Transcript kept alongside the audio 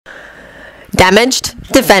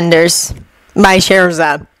Damaged Defenders by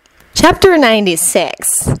Sherza. Chapter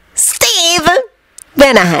 96. Steve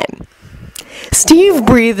Vanaheim. Steve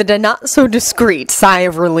breathed a not-so-discreet sigh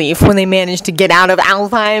of relief when they managed to get out of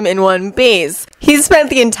Alfheim in one piece. He spent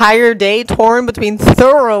the entire day torn between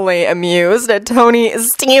thoroughly amused at Tony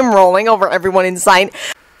steamrolling over everyone in sight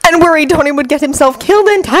and worried Tony would get himself killed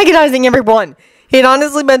antagonizing everyone. He'd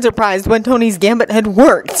honestly been surprised when Tony's gambit had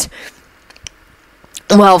worked.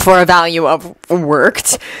 Well, for a value of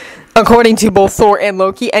worked. According to both Thor and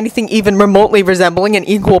Loki, anything even remotely resembling an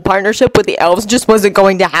equal partnership with the elves just wasn't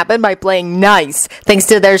going to happen by playing nice, thanks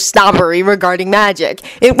to their snobbery regarding magic.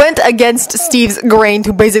 It went against Steve's grain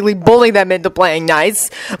to basically bully them into playing nice,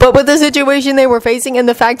 but with the situation they were facing and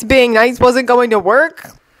the fact being nice wasn't going to work,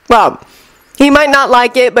 well, he might not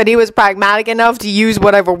like it, but he was pragmatic enough to use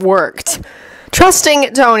whatever worked.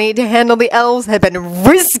 Trusting Tony to handle the elves had been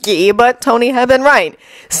risky, but Tony had been right.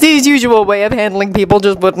 Steve's usual way of handling people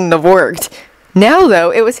just wouldn't have worked. Now,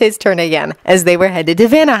 though, it was his turn again, as they were headed to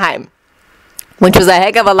Vanaheim, which was a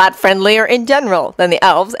heck of a lot friendlier in general than the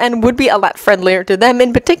elves, and would be a lot friendlier to them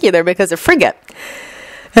in particular because of Frigga.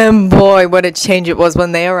 And boy, what a change it was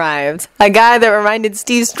when they arrived. A guy that reminded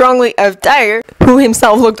Steve strongly of Tyr, who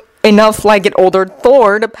himself looked enough like an older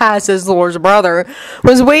Thor to pass as Thor's brother,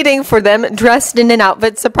 was waiting for them dressed in an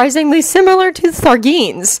outfit surprisingly similar to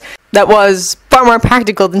Thargin's. That was far more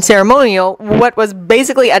practical than ceremonial, what was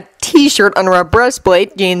basically a t-shirt under a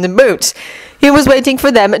breastplate, jeans, and boots. He was waiting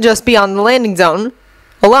for them just beyond the landing zone,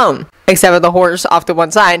 alone, except for the horse off to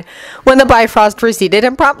one side, when the Bifrost receded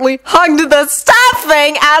and promptly hugged the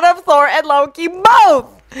stuffing out of Thor and Loki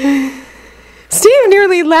both! Steve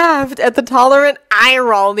nearly laughed at the tolerant eye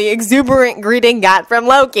roll the exuberant greeting got from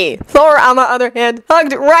Loki. Thor, on the other hand,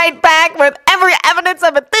 hugged right back with every evidence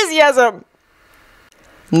of enthusiasm.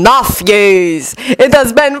 Nephews, it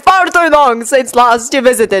has been far too long since last you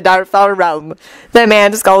visited our far realm, the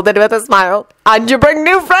man scolded with a smile. And you bring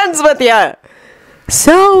new friends with you.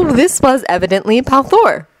 So this was evidently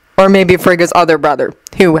Thor, or maybe Frigga's other brother,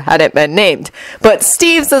 who hadn't been named. But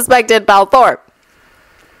Steve suspected Thor.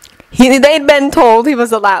 They'd been told he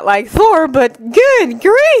was a lot like Thor, but good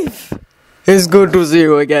grief! It's good to see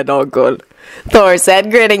you again, Uncle, Thor said,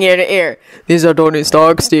 grinning ear to ear. These are Tony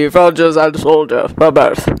Stark, Steve Rogers, and Soldier, by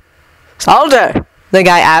birth. Soldier? The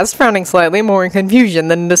guy asked, frowning slightly, more in confusion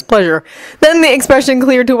than displeasure. Then the expression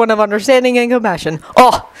cleared to one of understanding and compassion.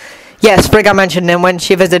 Oh, yes, Frigga mentioned him when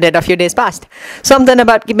she visited a few days past. Something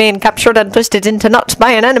about being captured and twisted into knots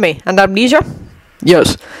by an enemy, and amnesia?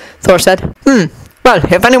 Yes, Thor said. Well,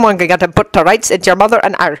 if anyone could get him put to rights, it's your mother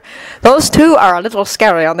and I. Those two are a little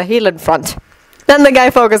scary on the healing front. Then the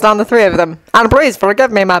guy focused on the three of them. And please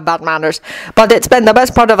forgive me my bad manners, but it's been the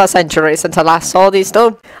best part of a century since I last saw these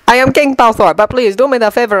two. I am King Thor, but please do me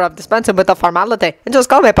the favor of dispensing with the formality, and just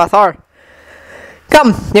call me Thor.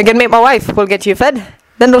 Come, you can meet my wife, we'll get you fed,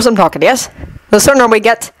 then do some talking, yes? The sooner we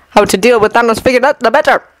get how to deal with Thanos figured out, the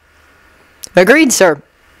better. Agreed, sir.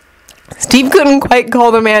 Steve couldn't quite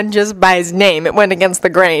call the man just by his name. It went against the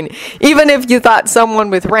grain. Even if you thought someone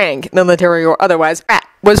with rank, military or otherwise,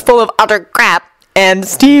 was full of utter crap, and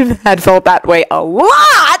Steve had felt that way a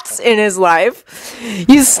lot in his life,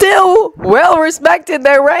 you still well respected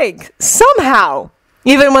their rank. Somehow.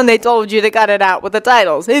 Even when they told you to cut it out with the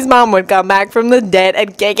titles. His mom would come back from the dead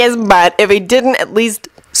and kick his butt if he didn't at least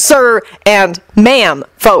sir and ma'am,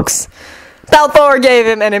 folks. Thor gave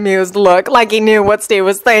him an amused look, like he knew what Steve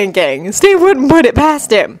was thinking. Steve wouldn't put it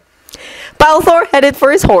past him. Thor headed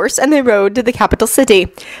for his horse, and they rode to the capital city.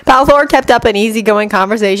 Thor kept up an easygoing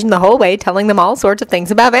conversation the whole way, telling them all sorts of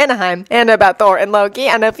things about Vanaheim, and about Thor and Loki,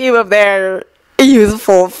 and a few of their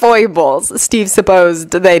youthful foibles, Steve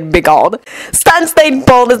supposed they'd be called. Stunts they'd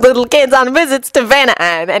pulled as little kids on visits to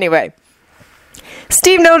Vanaheim, anyway.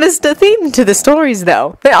 Steve noticed a theme to the stories,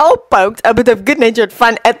 though. They all poked a bit of good-natured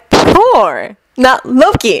fun at Thor, not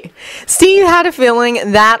Loki. Steve had a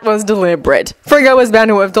feeling that was deliberate. Frigga was bound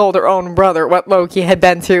to have told her own brother what Loki had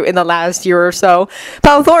been through in the last year or so.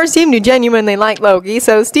 Thor seemed to genuinely like Loki,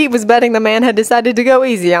 so Steve was betting the man had decided to go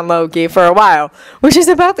easy on Loki for a while, which is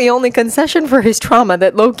about the only concession for his trauma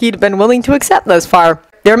that Loki'd been willing to accept thus far.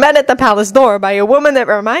 They're met at the palace door by a woman that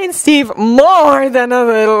reminds Steve more than a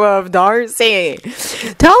little of Darcy.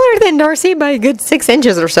 Taller than Darcy by a good 6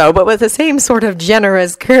 inches or so, but with the same sort of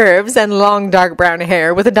generous curves and long dark brown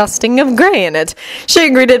hair with a dusting of gray in it.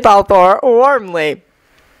 She greeted Thor warmly.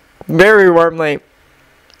 Very warmly.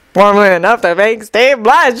 Warmly enough to make Steve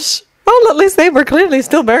blush. Well, at least they were clearly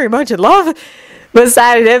still very much in love.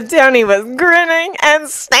 Beside him, Tony was grinning and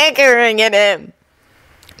snickering at him.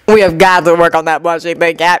 We have got to work on that blushing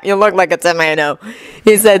thing, Cap. You look like a tomato,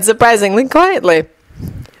 he said surprisingly quietly.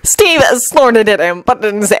 Steve snorted at him, but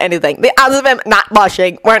didn't say anything. The odds of him not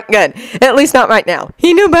blushing weren't good, at least not right now.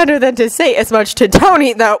 He knew better than to say as much to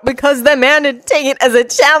Tony, though, because the man had taken it as a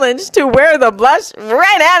challenge to wear the blush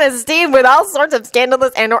right at his Steve with all sorts of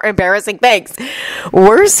scandalous and or embarrassing things.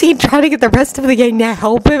 Worse, he'd try to get the rest of the gang to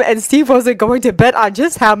help him, and Steve wasn't going to bet on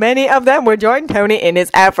just how many of them would join Tony in his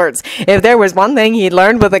efforts. If there was one thing he'd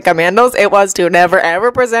learned with the Commandos, it was to never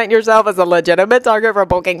ever present yourself as a legitimate target for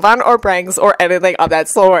poking fun or pranks or anything of that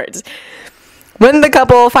sort. When the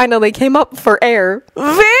couple finally came up for air,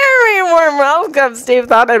 very warm welcome, Steve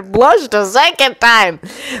thought, and blushed a second time.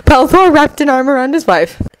 Thor wrapped an arm around his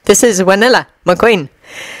wife. This is Vanilla, my queen.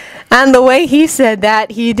 And the way he said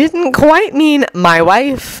that, he didn't quite mean my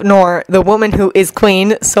wife, nor the woman who is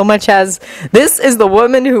queen, so much as this is the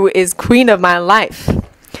woman who is queen of my life.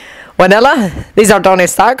 Vanilla, these are Tony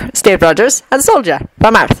Stark, Steve Rogers, and Soldier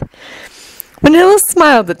from Earth. Vanilla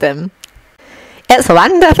smiled at them. It's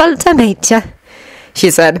wonderful to meet you,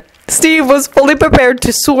 she said. Steve was fully prepared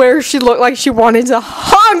to swear she looked like she wanted to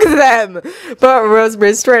hug them, but was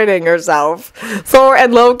restraining herself. Thor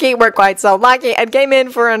and Loki were quite so lucky and came in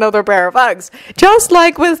for another pair of hugs. Just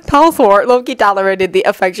like with Thor, Loki tolerated the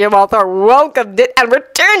affection while Thor welcomed it and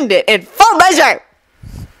returned it in full measure.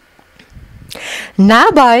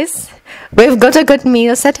 Now, boys, we've got a good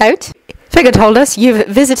meal set out. Figure told us you've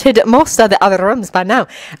visited most of the other rooms by now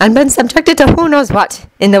and been subjected to who knows what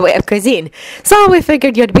in the way of cuisine. So we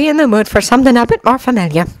figured you'd be in the mood for something a bit more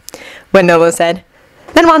familiar, Vanilla said.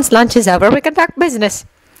 Then once lunch is over, we can talk business.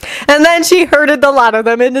 And then she herded the lot of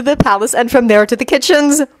them into the palace and from there to the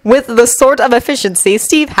kitchens with the sort of efficiency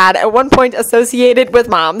Steve had at one point associated with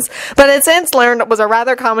moms, but had since learned was a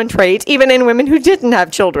rather common trait even in women who didn't have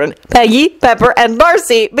children. Peggy, Pepper, and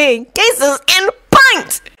Darcy being cases in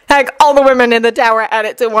point. Heck, all the women in the tower had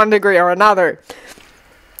it to one degree or another.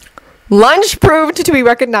 Lunch proved to be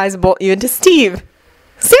recognizable even to Steve.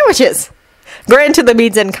 Sandwiches. Granted, the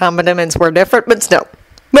meats and condiments were different, but still,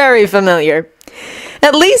 very familiar.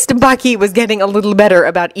 At least Bucky was getting a little better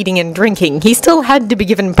about eating and drinking. He still had to be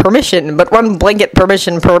given permission, but one blanket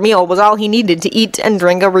permission per meal was all he needed to eat and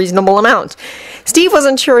drink a reasonable amount. Steve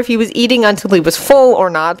wasn't sure if he was eating until he was full or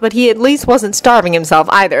not, but he at least wasn't starving himself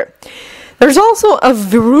either. There's also a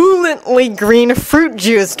virulently green fruit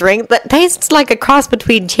juice drink that tastes like a cross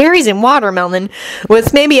between cherries and watermelon,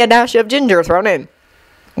 with maybe a dash of ginger thrown in.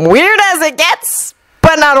 Weird as it gets,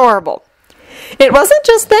 but not horrible. It wasn't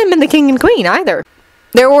just them and the king and queen either.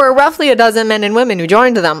 There were roughly a dozen men and women who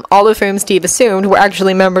joined them, all of whom Steve assumed were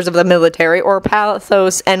actually members of the military or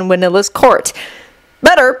Pathos and Vanilla's court.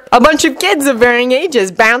 Better, a bunch of kids of varying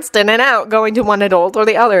ages bounced in and out, going to one adult or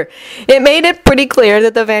the other. It made it pretty clear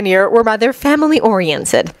that the Vanir were rather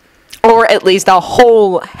family-oriented. Or at least a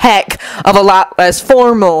whole heck of a lot less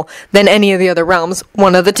formal than any of the other realms,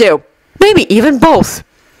 one of the two. Maybe even both.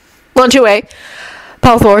 Lunch away,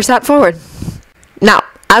 Thor sat forward. Now,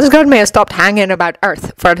 Asgard may have stopped hanging about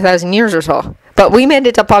Earth for 1,000 years or so, but we made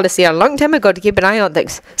it a policy a long time ago to keep an eye on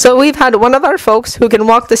things. So we've had one of our folks who can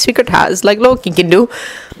walk the secret paths like Loki can do,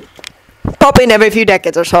 pop in every few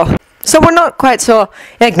decades or so. So we're not quite so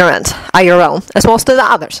ignorant, IRL, as most of the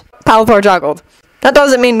others. Thor joggled. That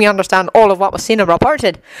doesn't mean we understand all of what was seen and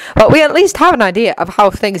reported, but we at least have an idea of how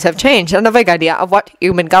things have changed and a vague idea of what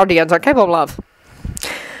human guardians are capable of.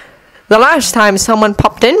 The last time someone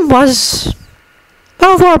popped in was...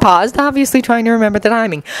 Thor paused, obviously trying to remember the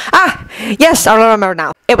timing. Ah, yes, I remember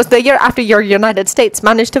now. It was the year after your United States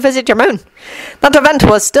managed to visit your moon. That event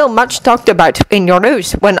was still much talked about in your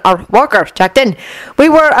news when our walker checked in. We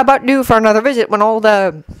were about due for another visit when all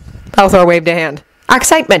the... Thor waved a hand.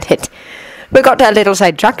 Excitement hit. We got a little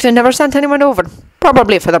sidetracked and never sent anyone over.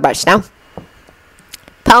 Probably for the best now.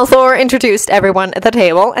 Thor introduced everyone at the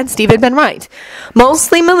table, and Steve had been right.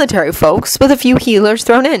 Mostly military folks, with a few healers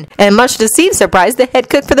thrown in, and much to Steve's surprise, the head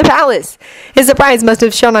cook for the palace. His surprise must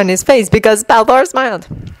have shown on his face, because Thor smiled.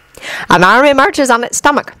 An army marches on its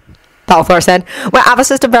stomach, Thor said. We have a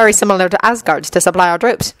system very similar to Asgard's to supply our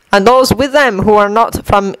troops, and those with them who are not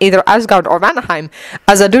from either Asgard or Vanaheim,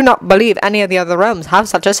 as I do not believe any of the other realms have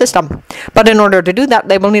such a system. But in order to do that,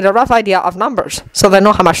 they will need a rough idea of numbers, so they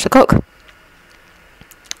know how much to cook.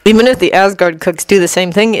 Even if the Asgard cooks do the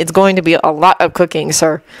same thing, it's going to be a lot of cooking,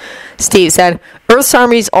 sir, Steve said. Earth's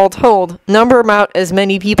armies, all told, number about as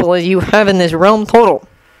many people as you have in this realm total.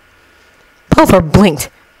 Thor blinked.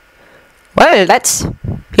 Well, that's...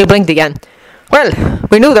 He blinked again. Well,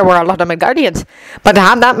 we knew there were a lot of Midgardians, but to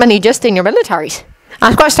have that many just in your militaries.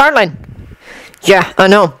 Ask why Starline. Yeah, I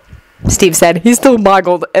know. Steve said. He still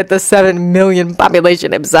boggled at the 7 million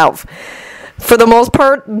population himself. For the most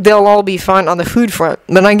part, they'll all be fine on the food front,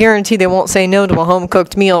 but I guarantee they won't say no to a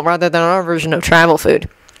home-cooked meal rather than our version of travel food.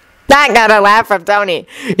 That got a laugh from Tony.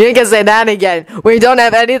 You can say that again. We don't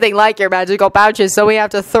have anything like your magical pouches, so we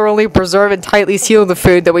have to thoroughly preserve and tightly seal the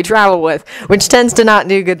food that we travel with, which tends to not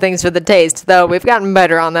do good things for the taste, though we've gotten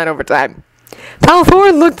better on that over time. Pal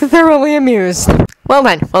Thor looked thoroughly amused. Well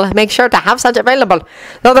then, we'll make sure to have such available,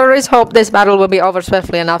 though there is hope this battle will be over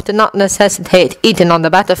swiftly enough to not necessitate eating on the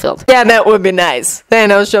battlefield. Yeah, that would be nice.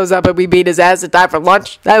 Thanos shows up and we beat his ass in time for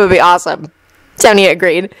lunch. That would be awesome. Tony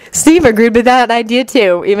agreed. Steve agreed with that idea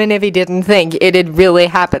too, even if he didn't think it'd really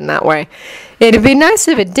happen that way. It'd be nice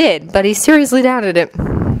if it did, but he seriously doubted it.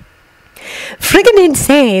 Frigga did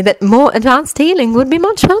say that more advanced healing would be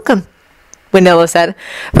much welcome, Vanilla said.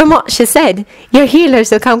 From what she said, your healers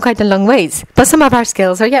have come quite a long ways, but some of our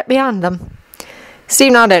skills are yet beyond them.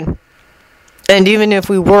 Steve nodded. And even if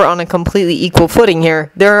we were on a completely equal footing here,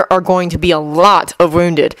 there are going to be a lot of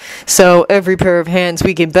wounded, so every pair of hands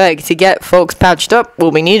we can beg to get folks patched up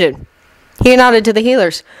will be needed. He nodded to the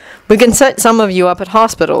healers. We can set some of you up at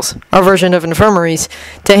hospitals, our version of infirmaries,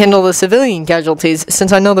 to handle the civilian casualties,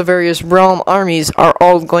 since I know the various realm armies are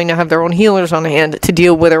all going to have their own healers on hand to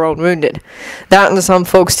deal with their own wounded. That and some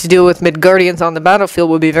folks to deal with Midgardians on the battlefield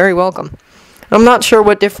would be very welcome. I'm not sure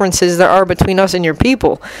what differences there are between us and your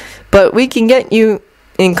people, but we can get you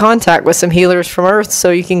in contact with some healers from Earth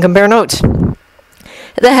so you can compare notes.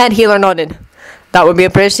 The head healer nodded. That would be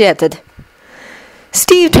appreciated.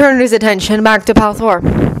 Steve turned his attention back to Pal Thor.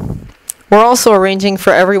 We're also arranging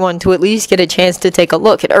for everyone to at least get a chance to take a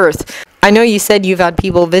look at Earth. I know you said you've had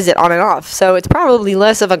people visit on and off, so it's probably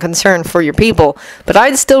less of a concern for your people, but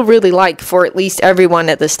I'd still really like for at least everyone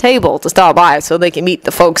at this table to stop by so they can meet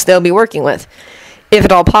the folks they'll be working with. If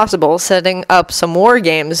at all possible, setting up some war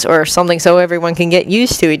games or something so everyone can get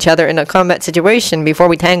used to each other in a combat situation before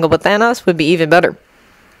we tangle with Thanos would be even better.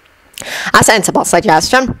 A sensible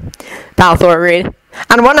suggestion, Pal Thor agreed,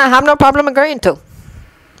 and one I have no problem agreeing to.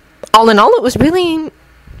 All in all, it was really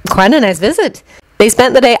quite a nice visit. They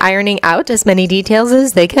spent the day ironing out as many details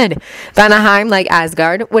as they could. Vanaheim, like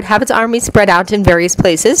Asgard, would have its armies spread out in various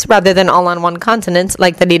places, rather than all on one continent,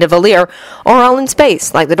 like the native Valir, or all in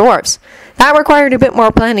space, like the dwarves. That required a bit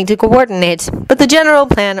more planning to coordinate, but the general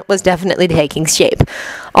plan was definitely taking shape.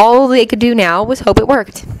 All they could do now was hope it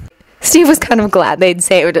worked. Steve was kind of glad they'd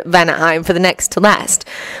saved Vanaheim for the next to last,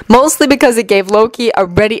 mostly because it gave Loki a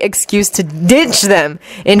ready excuse to ditch them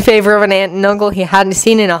in favor of an aunt and uncle he hadn't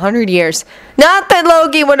seen in 100 years. Not that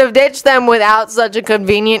Loki would have ditched them without such a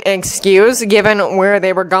convenient excuse, given where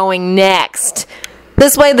they were going next.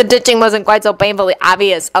 This way, the ditching wasn't quite so painfully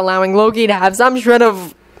obvious, allowing Loki to have some shred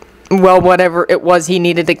of, well, whatever it was he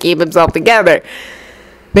needed to keep himself together.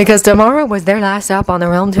 Because tomorrow was their last stop on the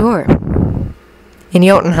realm tour. In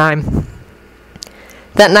Jotunheim.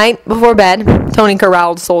 That night, before bed, Tony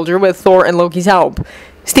corralled Soldier with Thor and Loki's help.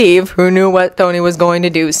 Steve, who knew what Tony was going to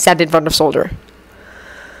do, sat in front of Soldier.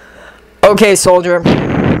 Okay, Soldier.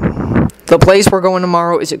 The place we're going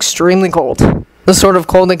tomorrow is extremely cold. The sort of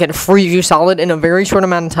cold that can freeze you solid in a very short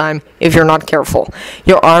amount of time if you're not careful.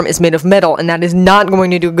 Your arm is made of metal, and that is not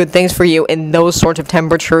going to do good things for you in those sorts of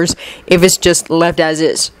temperatures if it's just left as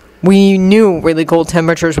is. We knew really cold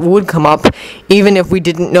temperatures would come up, even if we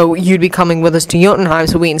didn't know you'd be coming with us to Jotunheim,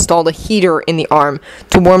 so we installed a heater in the arm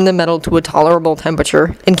to warm the metal to a tolerable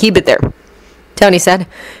temperature and keep it there. Tony said,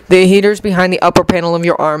 the heater's behind the upper panel of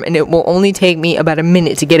your arm, and it will only take me about a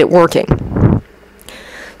minute to get it working.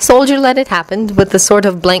 Soldier let it happen with the sort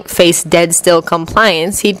of blank-faced, dead-still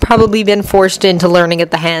compliance he'd probably been forced into learning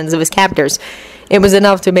at the hands of his captors. It was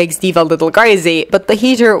enough to make Steve a little crazy, but the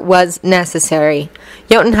heater was necessary.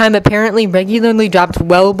 Jotunheim apparently regularly dropped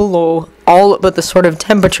well below all but the sort of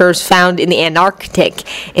temperatures found in the Antarctic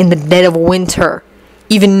in the dead of winter.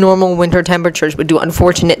 Even normal winter temperatures would do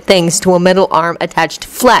unfortunate things to a metal arm attached to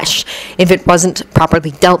flesh if it wasn't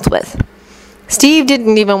properly dealt with. Steve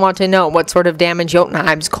didn't even want to know what sort of damage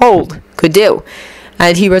Jotunheim's cold could do,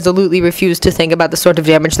 and he resolutely refused to think about the sort of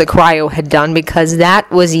damage the cryo had done because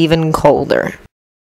that was even colder.